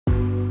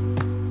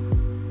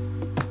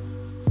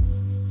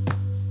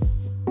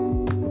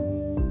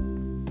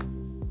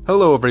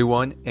Hello,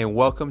 everyone, and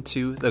welcome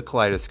to The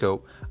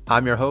Kaleidoscope.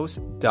 I'm your host,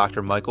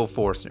 Dr. Michael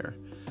Forstner.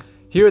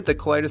 Here at The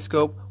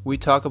Kaleidoscope, we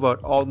talk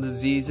about all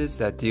diseases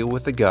that deal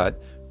with the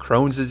gut,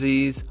 Crohn's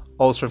disease,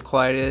 ulcerative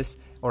colitis,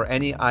 or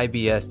any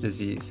IBS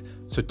disease.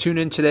 So tune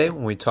in today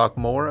when we talk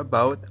more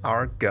about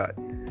our gut.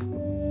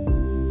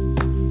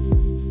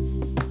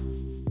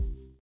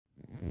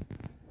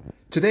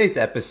 Today's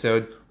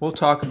episode, we'll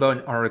talk about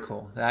an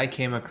article that I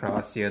came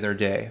across the other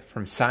day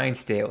from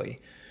Science Daily,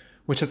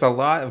 which has a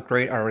lot of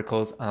great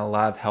articles on a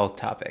lot of health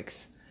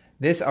topics.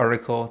 This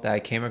article that I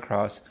came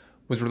across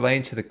was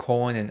related to the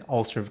colon and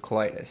ulcerative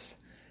colitis.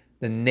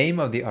 The name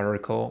of the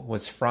article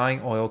was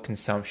Frying Oil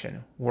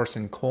Consumption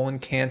Worsen Colon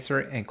Cancer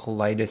and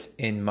Colitis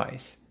in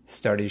Mice,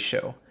 Studies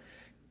Show.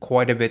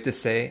 Quite a bit to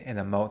say and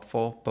a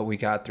mouthful, but we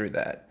got through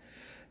that.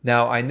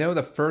 Now, I know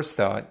the first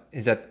thought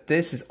is that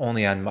this is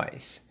only on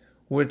mice,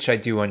 which I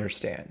do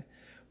understand.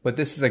 But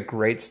this is a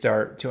great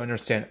start to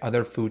understand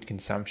other food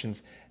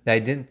consumptions that I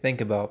didn't think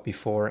about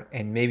before,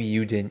 and maybe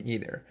you didn't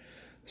either.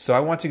 So I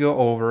want to go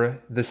over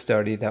the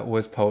study that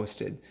was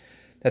posted,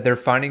 that their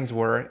findings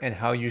were, and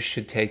how you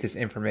should take this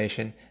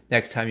information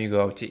next time you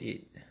go out to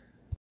eat.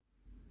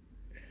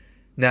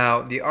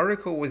 Now, the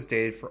article was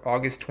dated for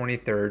August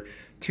 23rd,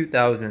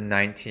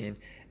 2019,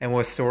 and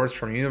was sourced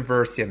from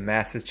University of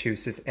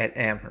Massachusetts at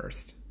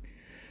Amherst.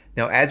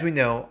 Now, as we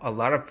know, a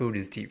lot of food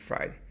is deep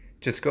fried.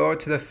 Just go out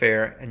to the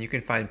fair and you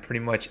can find pretty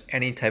much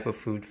any type of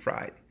food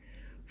fried.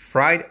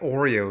 Fried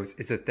Oreos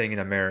is a thing in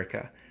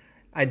America.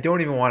 I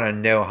don't even want to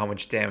know how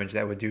much damage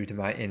that would do to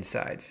my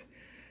insides.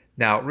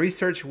 Now,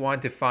 research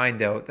wanted to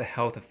find out the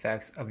health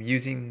effects of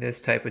using this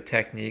type of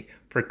technique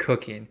for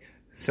cooking,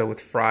 so with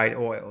fried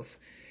oils.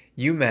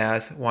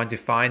 UMass wanted to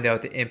find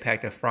out the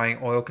impact of frying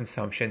oil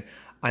consumption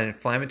on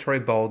inflammatory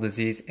bowel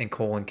disease and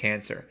colon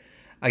cancer.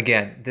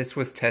 Again, this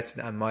was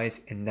tested on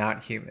mice and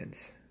not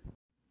humans.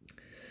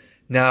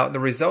 Now, the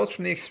results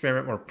from the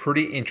experiment were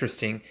pretty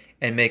interesting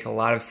and make a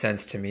lot of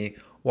sense to me,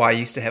 why I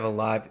used to have a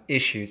lot of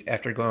issues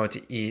after going out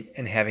to eat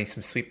and having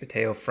some sweet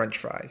potato french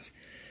fries.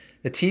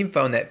 The team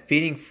found that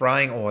feeding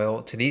frying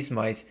oil to these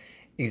mice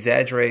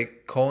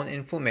exaggerated colon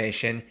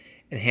inflammation,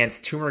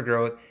 enhanced tumor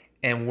growth,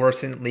 and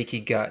worsened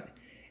leaky gut,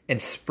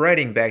 and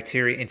spreading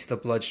bacteria into the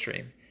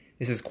bloodstream.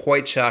 This is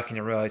quite shocking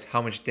to realize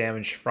how much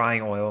damage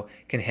frying oil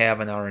can have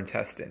on our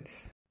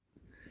intestines.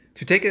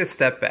 To take it a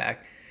step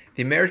back,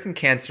 the American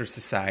Cancer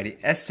Society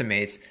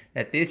estimates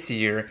that this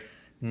year,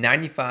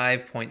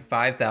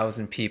 95.5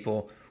 thousand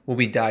people will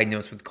be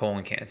diagnosed with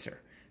colon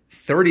cancer,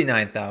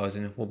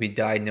 39,000 will be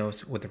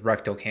diagnosed with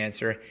rectal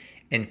cancer,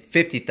 and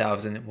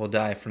 50,000 will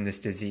die from this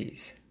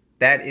disease.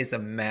 That is a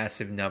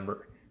massive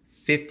number.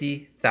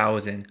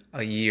 50,000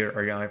 a year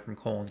are dying from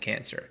colon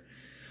cancer.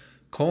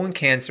 Colon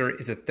cancer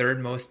is the third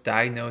most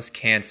diagnosed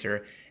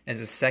cancer and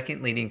is the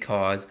second leading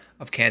cause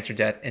of cancer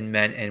death in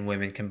men and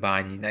women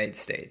combined in the United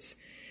States.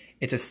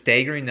 It's a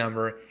staggering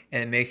number,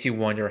 and it makes you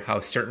wonder how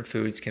certain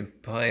foods can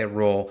play a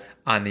role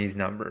on these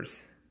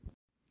numbers.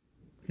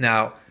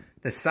 Now,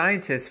 the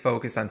scientists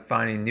focus on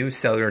finding new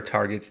cellular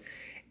targets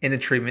in the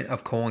treatment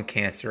of colon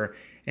cancer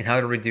and how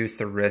to reduce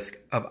the risk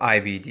of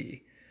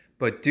IBD,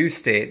 but do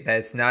state that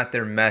it's not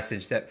their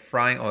message that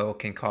frying oil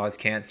can cause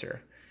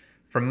cancer.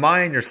 From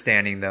my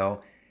understanding,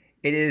 though,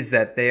 it is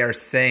that they are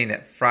saying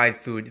that fried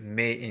food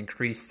may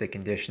increase the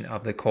condition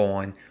of the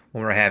colon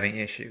when we're having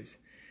issues.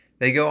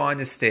 They go on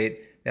to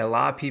state that a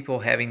lot of people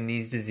having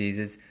these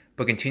diseases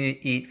but continue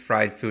to eat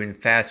fried food and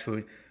fast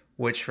food,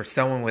 which for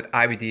someone with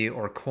IBD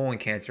or colon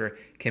cancer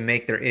can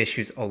make their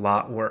issues a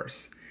lot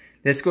worse.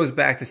 This goes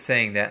back to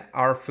saying that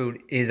our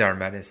food is our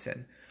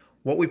medicine.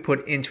 What we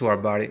put into our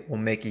body will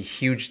make a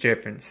huge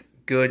difference,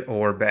 good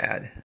or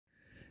bad.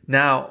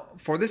 Now,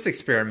 for this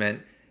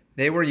experiment,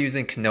 they were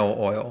using canola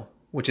oil,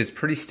 which is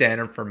pretty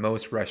standard for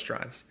most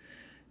restaurants.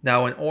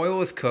 Now, when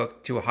oil is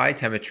cooked to a high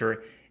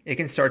temperature, it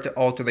can start to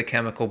alter the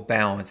chemical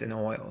balance in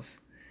oils.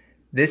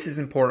 This is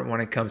important when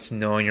it comes to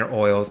knowing your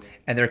oils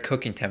and their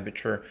cooking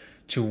temperature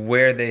to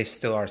where they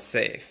still are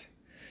safe.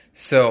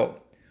 So,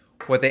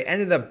 what they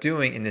ended up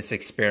doing in this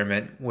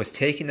experiment was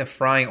taking the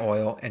frying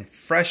oil and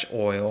fresh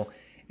oil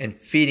and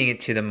feeding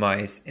it to the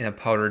mice in a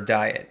powdered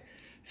diet.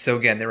 So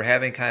again, they were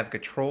having kind of a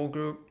control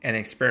group and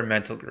an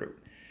experimental group.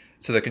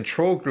 So the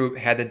control group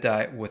had the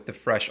diet with the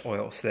fresh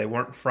oil, so they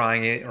weren't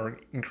frying it or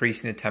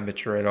increasing the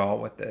temperature at all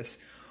with this,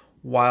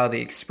 while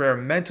the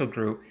experimental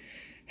group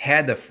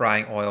had the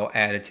frying oil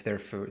added to their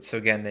food. So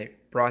again, they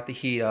brought the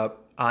heat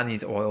up on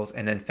these oils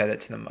and then fed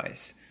it to the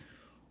mice.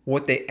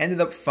 What they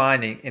ended up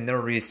finding in their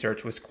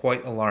research was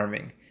quite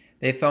alarming.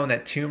 They found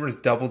that tumors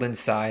doubled in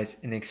size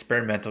in the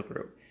experimental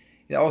group.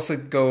 It also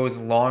goes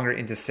longer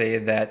into say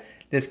that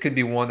this could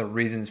be one of the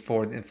reasons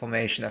for the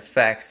inflammation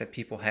effects that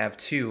people have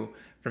too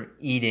from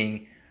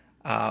eating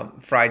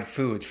fried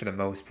foods for the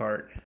most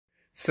part.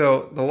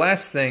 So the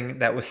last thing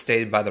that was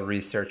stated by the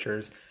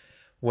researchers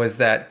was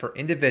that for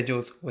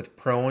individuals with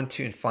prone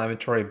to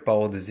inflammatory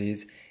bowel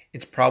disease,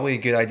 it's probably a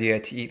good idea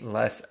to eat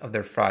less of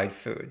their fried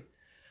food.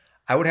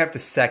 I would have to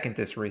second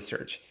this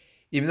research.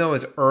 Even though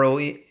it's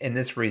early in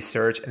this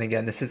research, and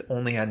again, this is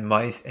only on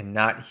mice and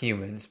not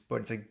humans,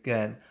 but it's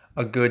again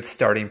a good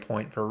starting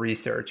point for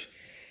research,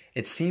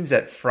 it seems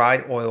that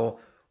fried oil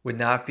would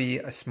not be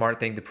a smart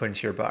thing to put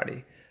into your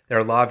body. There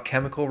are a lot of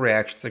chemical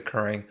reactions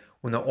occurring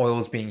when the oil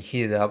is being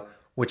heated up,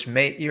 which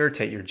may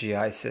irritate your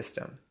GI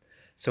system.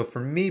 So for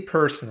me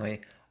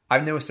personally,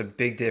 I've noticed a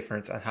big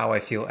difference on how I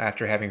feel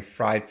after having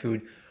fried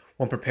food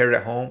when prepared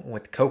at home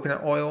with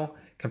coconut oil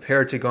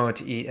compared to going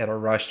to eat at a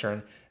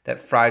restaurant that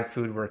fried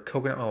food where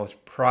coconut oil is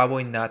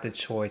probably not the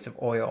choice of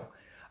oil.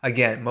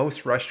 Again,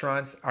 most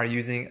restaurants are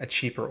using a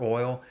cheaper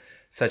oil,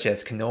 such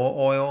as canola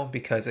oil,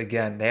 because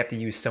again, they have to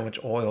use so much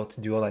oil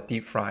to do all that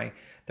deep frying.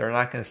 They're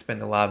not going to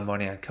spend a lot of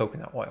money on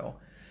coconut oil.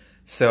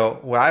 So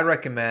what I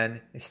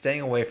recommend is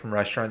staying away from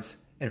restaurants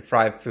and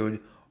fried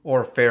food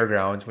or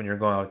fairgrounds when you're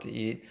going out to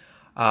eat.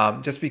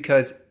 Just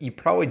because you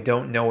probably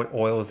don't know what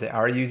oils they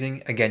are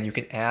using. Again, you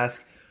can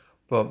ask,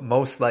 but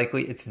most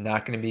likely it's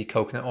not going to be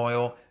coconut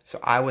oil. So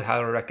I would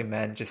highly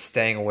recommend just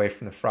staying away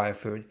from the fried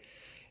food.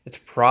 It's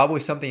probably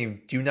something you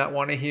do not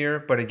want to hear,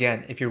 but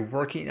again, if you're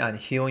working on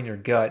healing your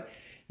gut,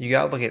 you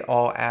got to look at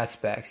all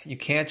aspects. You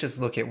can't just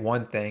look at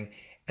one thing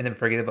and then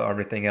forget about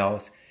everything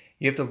else.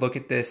 You have to look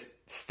at this,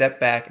 step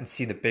back and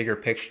see the bigger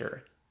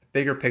picture. The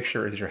bigger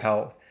picture is your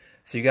health.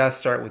 So you got to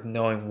start with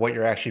knowing what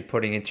you're actually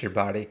putting into your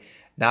body,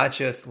 not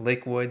just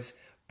liquids,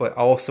 but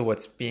also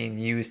what's being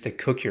used to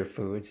cook your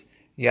foods.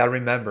 You got to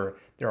remember,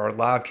 there are a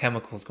lot of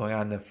chemicals going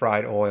on in the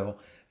fried oil.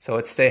 So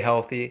let's stay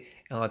healthy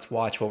and let's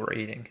watch what we're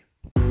eating.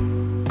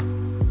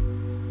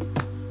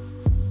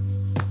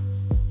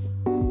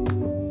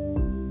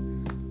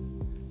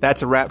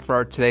 That's a wrap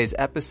for today's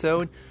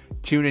episode.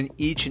 Tune in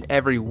each and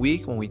every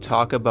week when we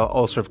talk about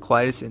ulcerative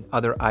colitis and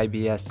other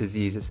IBS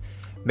diseases.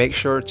 Make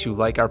sure to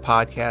like our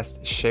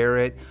podcast, share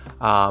it,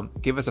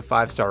 give us a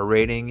 5-star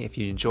rating if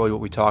you enjoy what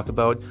we talk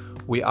about.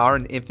 We are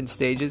in infant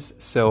stages,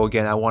 so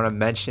again, I want to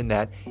mention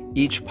that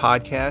each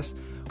podcast,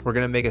 we're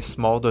going to make a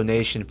small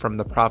donation from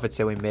the profits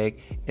that we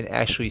make and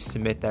actually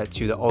submit that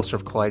to the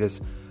Ulcerative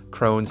Colitis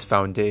Crohn's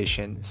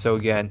Foundation. So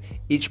again,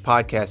 each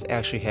podcast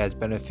actually has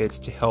benefits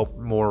to help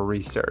more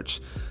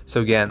research. So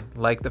again,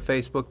 like the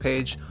Facebook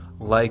page,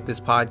 like this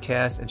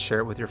podcast, and share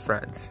it with your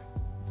friends.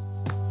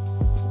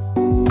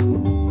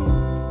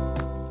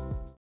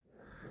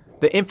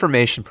 The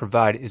information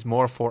provided is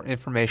more for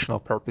informational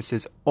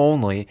purposes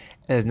only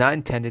and is not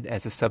intended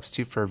as a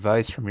substitute for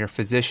advice from your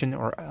physician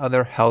or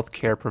other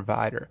healthcare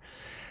provider.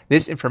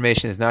 This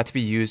information is not to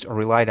be used or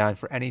relied on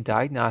for any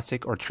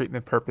diagnostic or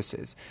treatment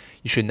purposes.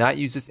 You should not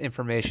use this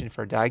information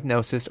for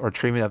diagnosis or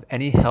treatment of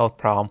any health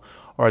problem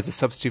or as a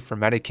substitute for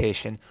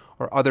medication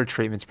or other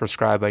treatments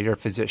prescribed by your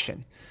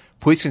physician.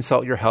 Please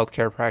consult your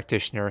healthcare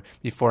practitioner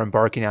before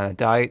embarking on a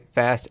diet,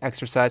 fast,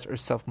 exercise, or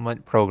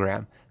supplement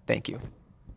program. Thank you.